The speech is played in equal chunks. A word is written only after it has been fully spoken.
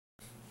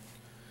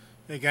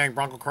Hey gang,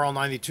 Bronco Carl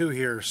 92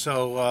 here.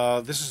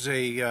 So this is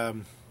a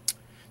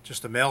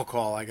just a mail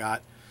call I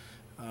got.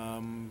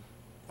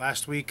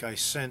 Last week I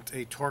sent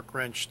a torque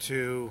wrench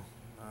to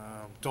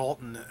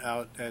Dalton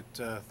out at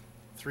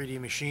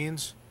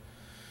 3DMachines,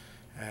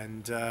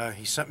 and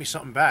he sent me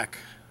something back.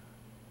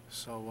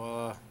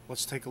 So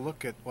let's take a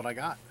look at what I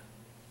got.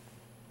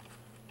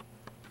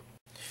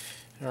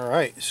 All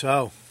right,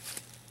 so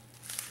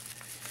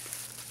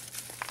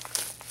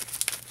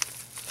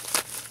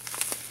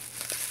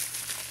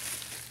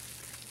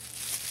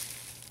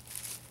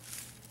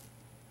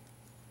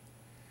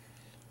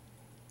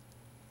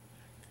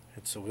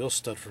it's a wheel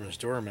stud from his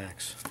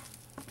Duramax.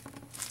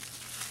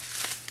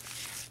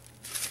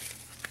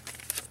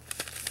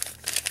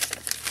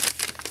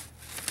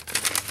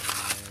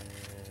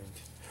 And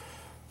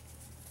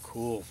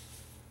cool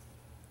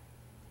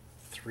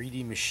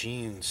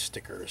 3DMachines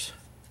stickers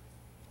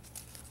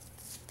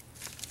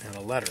and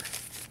a letter.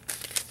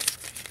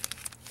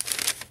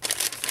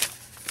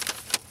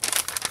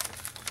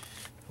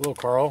 Hello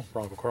Carl,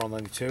 Bronco Carl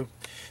 92.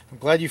 I'm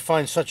glad you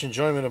find such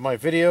enjoyment of my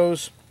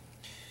videos.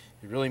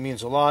 It really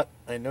means a lot.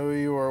 I know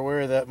you are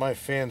aware that my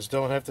fans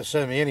don't have to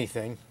send me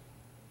anything.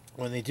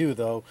 When they do,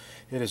 though,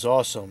 it is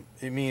awesome.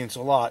 It means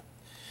a lot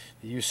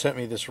that you sent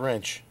me this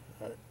wrench.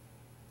 I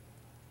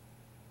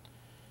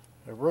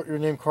wrote your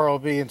name, Carl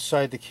B,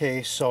 inside the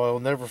case, so I will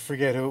never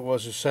forget who it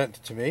was who sent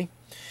it to me.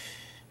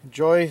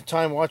 Enjoy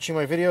time watching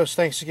my videos.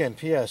 Thanks again.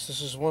 P.S.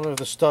 This is one of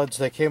the studs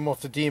that came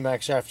off the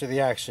D-Max after the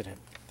accident.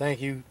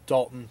 Thank you,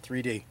 Dalton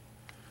 3D.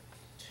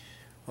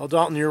 Well,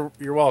 Dalton,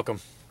 you're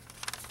welcome.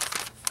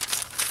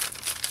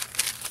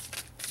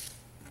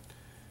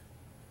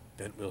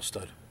 Bent wheel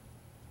stud.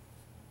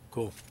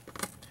 Cool.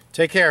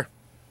 Take care.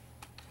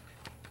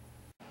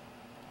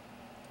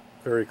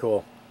 Very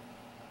cool.